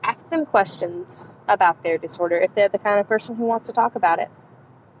 ask them questions about their disorder if they're the kind of person who wants to talk about it.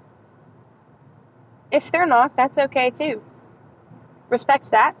 If they're not, that's okay too.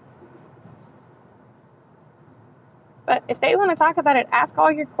 Respect that. But if they want to talk about it, ask all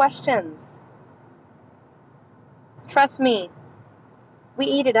your questions. Trust me, we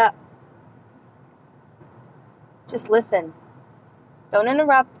eat it up. Just listen. Don't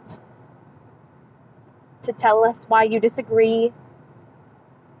interrupt to tell us why you disagree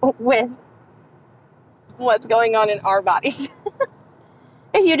with what's going on in our bodies.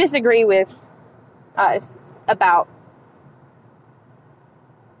 If you disagree with us about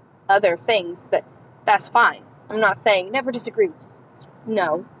other things, but that's fine. I'm not saying never disagree.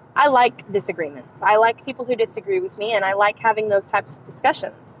 No, I like disagreements. I like people who disagree with me, and I like having those types of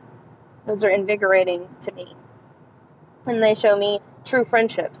discussions. Those are invigorating to me. And they show me true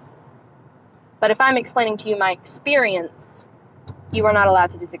friendships. But if I'm explaining to you my experience, you are not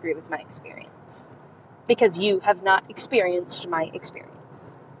allowed to disagree with my experience. Because you have not experienced my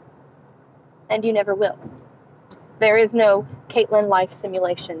experience. And you never will. There is no Caitlin life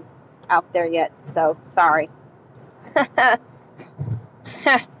simulation out there yet, so sorry.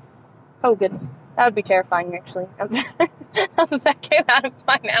 Oh goodness, that would be terrifying actually. That came out of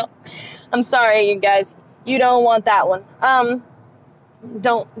my mouth. I'm sorry, you guys. You don't want that one.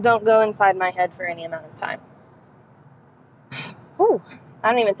 Don't go inside my head for any amount of time. Ooh, I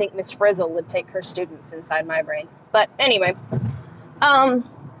don't even think Miss Frizzle would take her students inside my brain. But anyway,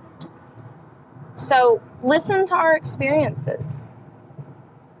 so listen to our experiences.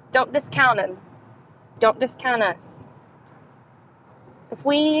 Don't discount them. Don't discount us. If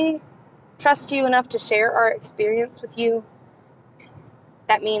we trust you enough to share our experience with you,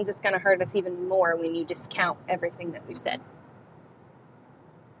 that means it's going to hurt us even more when you discount everything that we've said.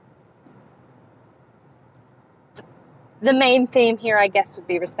 The main theme here, I guess, would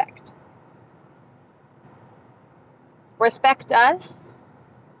be respect. Respect us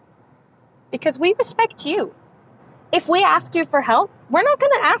because we respect you. If we ask you for help, we're not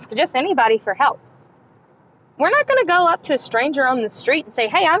going to ask just anybody for help. We're not going to go up to a stranger on the street and say,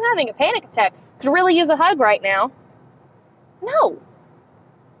 hey, I'm having a panic attack. Could really use a hug right now. No.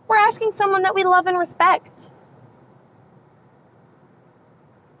 We're asking someone that we love and respect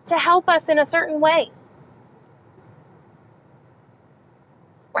to help us in a certain way.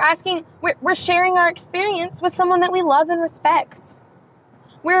 We're sharing our experience with someone that we love and respect.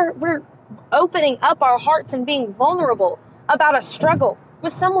 We're opening up our hearts and being vulnerable about a struggle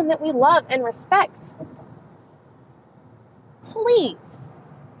with someone that we love and respect. Please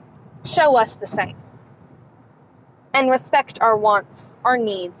show us the same and respect our wants, our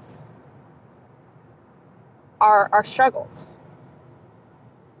needs, our struggles,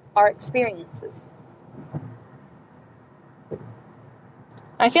 our experiences.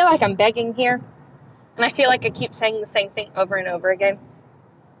 I feel like I'm begging here, and I feel like I keep saying the same thing over and over again.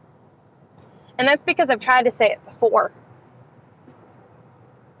 And that's because I've tried to say it before,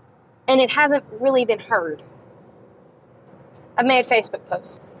 and it hasn't really been heard. I've made Facebook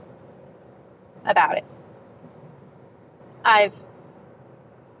posts about it. I've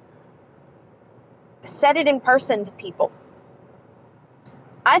said it in person to people.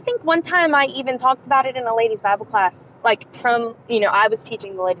 I think one time I even talked about it in a ladies' Bible class, I was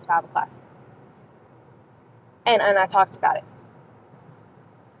teaching the ladies' Bible class. And I talked about it.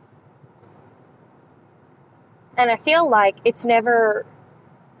 And I feel like it's never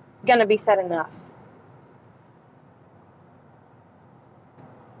going to be said enough.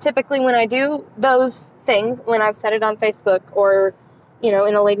 Typically when I do those things, when I've said it on Facebook or, in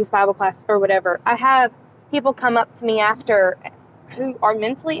a ladies' Bible class or whatever, I have people come up to me after who are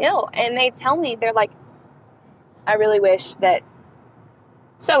mentally ill, and they tell me, they're like, I really wish that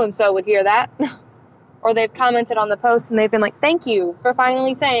so-and-so would hear that. Or they've commented on the post and they've been like, thank you for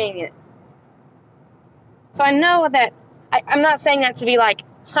finally saying it. So I know that, I'm not saying that to be like,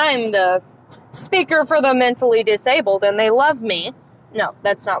 I'm the speaker for the mentally disabled and they love me. No,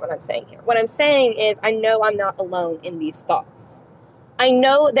 that's not what I'm saying here. What I'm saying is, I know I'm not alone in these thoughts. I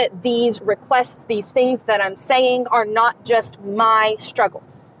know that these requests, these things that I'm saying, are not just my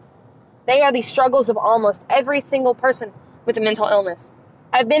struggles. They are the struggles of almost every single person with a mental illness.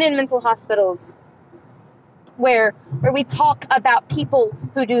 I've been in mental hospitals where we talk about people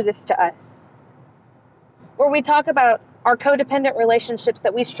who do this to us, where we talk about our codependent relationships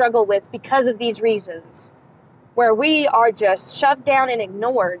that we struggle with because of these reasons, where we are just shoved down and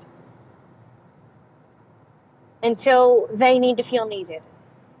ignored until they need to feel needed.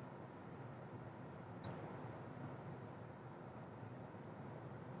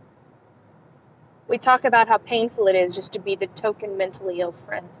 We talk about how painful it is just to be the token mentally ill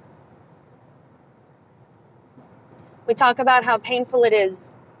friend. We talk about how painful it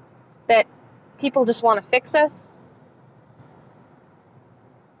is that people just want to fix us.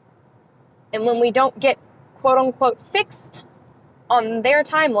 And when we don't get quote unquote fixed on their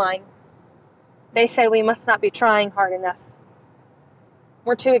timeline, they say we must not be trying hard enough.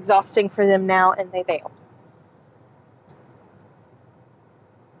 We're too exhausting for them now, and they bail.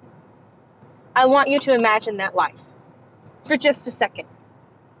 I want you to imagine that life for just a second.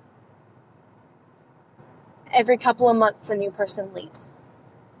 Every couple of months, a new person leaves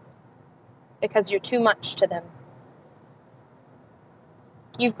because you're too much to them.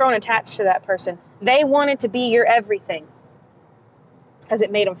 You've grown attached to that person. They wanted to be your everything because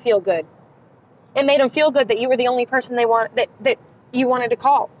it made them feel good. It made them feel good that you were the only person that you wanted to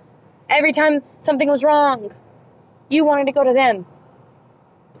call. Every time something was wrong, you wanted to go to them.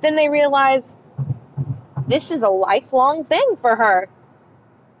 But then they realize this is a lifelong thing for her.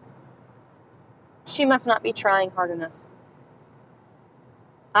 She must not be trying hard enough.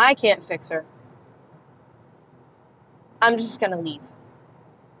 I can't fix her. I'm just going to leave.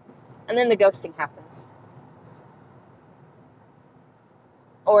 And then the ghosting happens.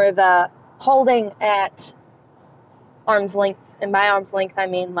 Or the holding at arm's length. And by arm's length, I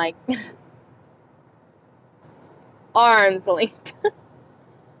mean like arm's length.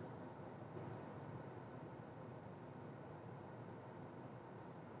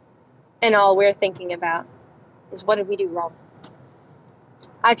 And all we're thinking about is, what did we do wrong?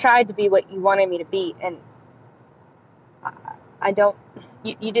 I tried to be what you wanted me to be, and I don't,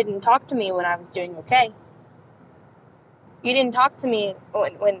 you didn't talk to me when I was doing okay. You didn't talk to me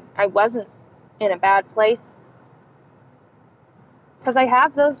when I wasn't in a bad place. Because I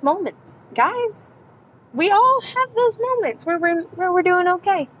have those moments. Guys, we all have those moments where we're doing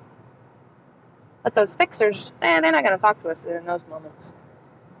okay. But those fixers, they're not going to talk to us in those moments.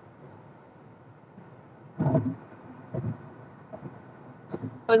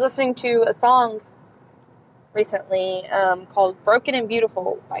 I was listening to a song recently called Broken and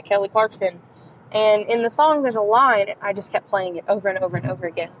Beautiful by Kelly Clarkson. And in the song, there's a line, I just kept playing it over and over and over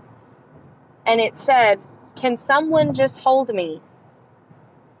again. And it said, can someone just hold me?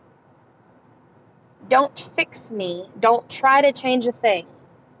 Don't fix me. Don't try to change a thing.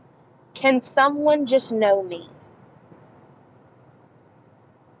 Can someone just know me?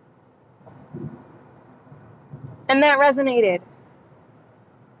 And that resonated.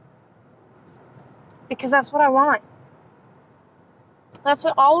 Because that's what I want. That's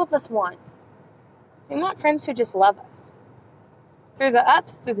what all of us want. We want friends who just love us. Through the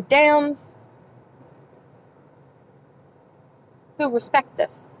ups, through the downs. Who respect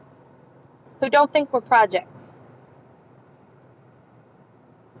us. Who don't think we're projects.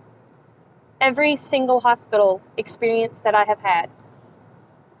 Every single hospital experience that I have had,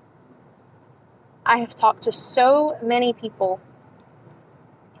 I have talked to so many people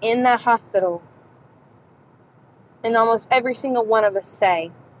in that hospital, and almost every single one of us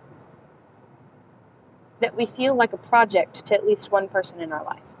say that we feel like a project to at least one person in our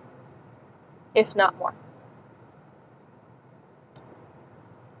life, if not more.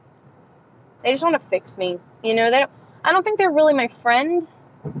 They just want to fix me. I don't think they're really my friend.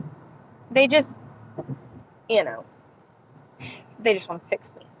 They just, they just want to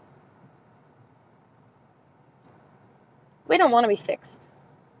fix me. We don't want to be fixed.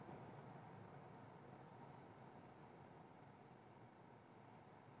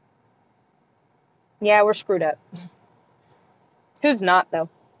 Yeah, we're screwed up. Who's not, though?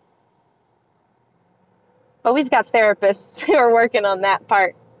 But we've got therapists who are working on that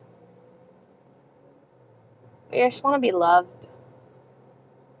part. We just want to be loved.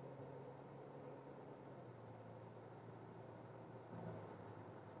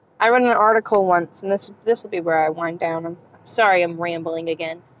 I read an article once, and this will be where I wind down. I'm sorry I'm rambling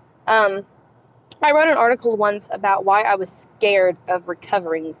again. I wrote an article once about why I was scared of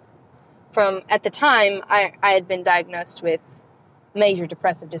recovering from, at the time, I had been diagnosed with major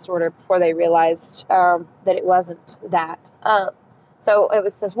depressive disorder before they realized that it wasn't that. So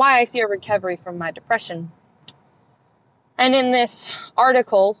it says why I fear recovery from my depression. And in this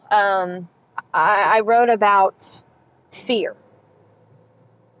article, I wrote about fear.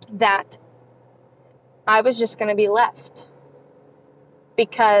 That I was just going to be left.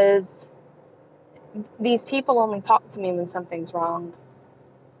 Because these people only talk to me when something's wrong.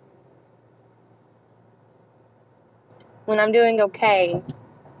 When I'm doing okay,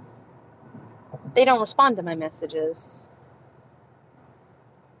 they don't respond to my messages.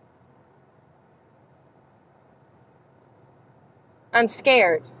 I'm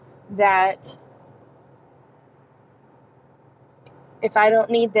scared that if I don't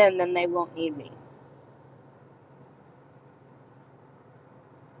need them, then they won't need me.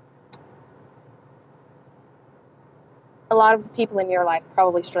 A lot of the people in your life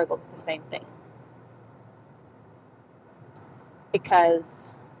probably struggle with the same thing.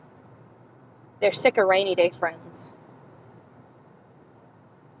 Because they're sick of rainy day friends.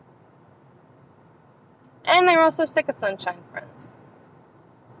 And they're also sick of sunshine friends.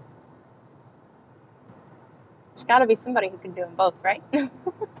 There's got to be somebody who can do them both, right?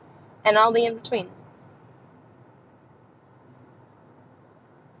 And all the in between.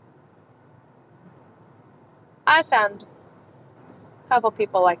 I found a couple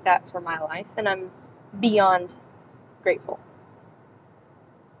people like that for my life, and I'm beyond grateful.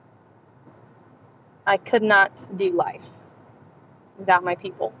 I could not do life without my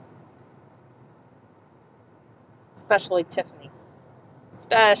people. Especially Tiffany.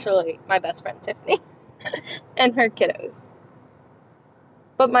 Especially my best friend Tiffany. And her kiddos.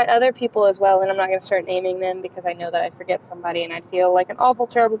 But my other people as well, and I'm not going to start naming them because I know that I forget somebody and I'd feel like an awful,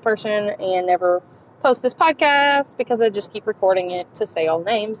 terrible person and never post this podcast because I just keep recording it to say all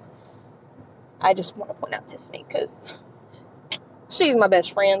names. I just want to point out Tiffany because she's my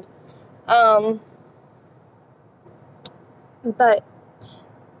best friend. But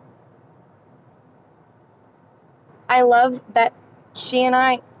I love that she and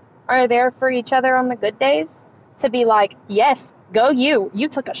I are there for each other on the good days to be like, yes, go you. You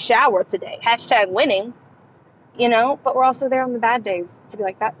took a shower today. # winning. You know, but we're also there on the bad days to be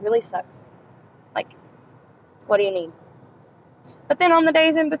like, that really sucks. Like, what do you need? But then on the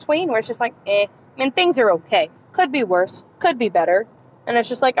days in between where it's just like, I mean, things are okay. Could be worse. Could be better. And it's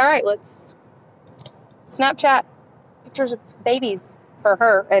just like, all right, let's Snapchat pictures of babies for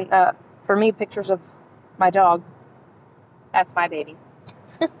her. And for me, pictures of my dog. That's my baby.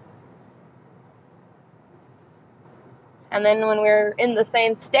 And then when we're in the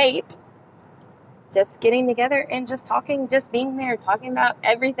same state, just getting together and just talking, just being there, talking about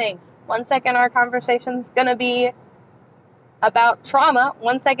everything. 1 second our conversation's going to be about trauma.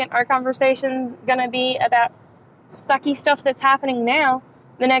 1 second our conversation's going to be about sucky stuff that's happening now.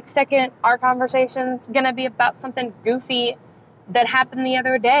 The next second our conversation's going to be about something goofy that happened the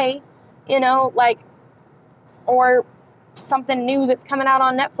other day, you know, like, or something new that's coming out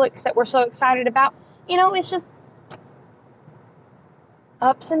on Netflix that we're so excited about. You know, it's just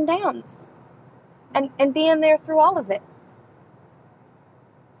ups and downs. And being there through all of it.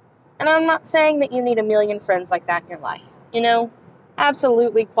 And I'm not saying that you need a million friends like that in your life. You know,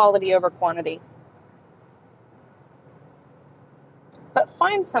 absolutely quality over quantity. But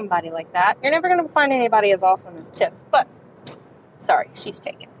find somebody like that. You're never going to find anybody as awesome as Tiff. But, sorry, she's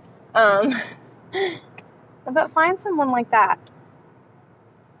taken. But find someone like that.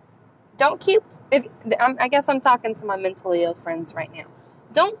 Don't keep, I guess I'm talking to my mentally ill friends right now.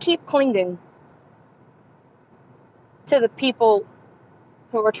 Don't keep clinging to the people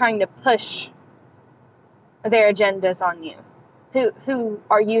who are trying to push their agendas on you, who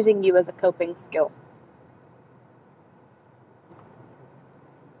are using you as a coping skill.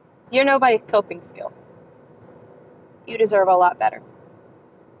 You're nobody's coping skill. You deserve a lot better.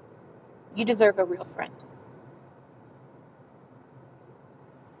 You deserve a real friend.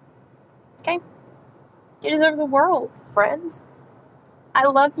 Okay? You deserve the world, friends. I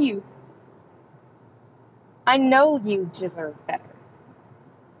love you. I know you deserve better.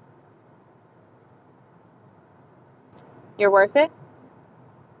 You're worth it.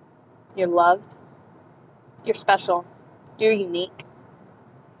 You're loved. You're special. You're unique.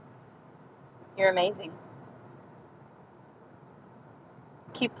 You're amazing.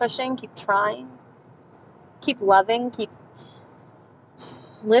 Keep pushing, keep trying. Keep loving, keep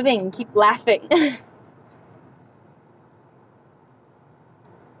living, keep laughing.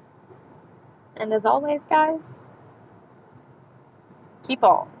 And as always, guys, keep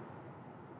on.